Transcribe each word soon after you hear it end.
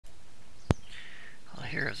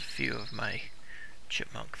Here is a few of my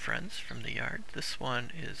chipmunk friends from the yard. This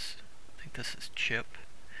one is, I think this is Chip.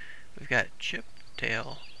 We've got Chip,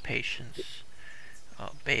 Dale, Patience,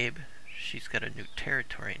 Babe. She's got a new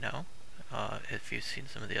territory now. If you've seen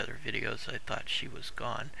some of the other videos, I thought she was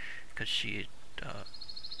gone because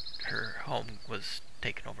her home was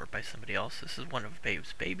taken over by somebody else. This is one of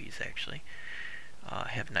Babe's babies, actually. I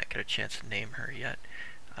have not got a chance to name her yet.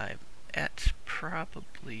 I'm at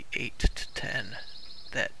probably 8 to 10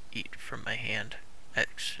 that eat from my hand.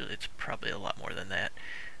 Actually, it's probably a lot more than that,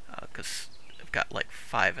 because I've got like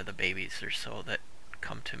 5 of the babies or so that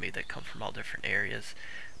come to me that come from all different areas.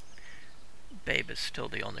 Babe is still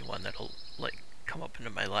the only one that'll like come up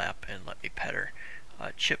into my lap and let me pet her.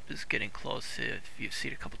 Chip is getting close. If you've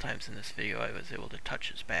seen a couple times in this video, I was able to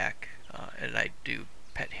touch his back, and I do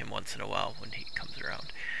pet him once in a while when he comes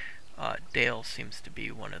around. Dale seems to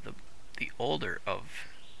be one of the older of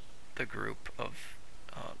the group of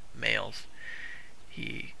males.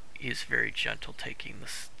 He is very gentle, taking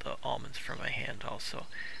the almonds from my hand also.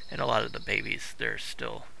 And a lot of the babies, they're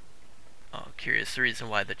still curious. The reason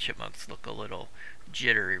why the chipmunks look a little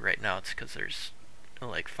jittery right now, it's because there's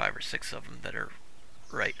like 5 or 6 of them that are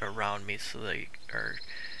right around me, so they are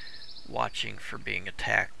watching for being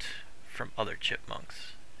attacked from other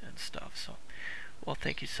chipmunks and stuff. So, well,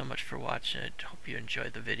 thank you so much for watching. I hope you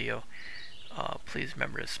enjoyed the video. Please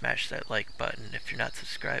remember to smash that like button. If you're not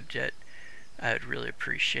subscribed yet, I would really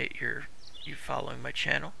appreciate you following my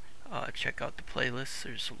channel. Check out the playlist.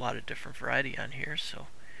 There's a lot of different variety on here, so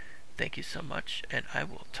thank you so much, and I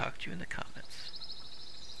will talk to you in the comments.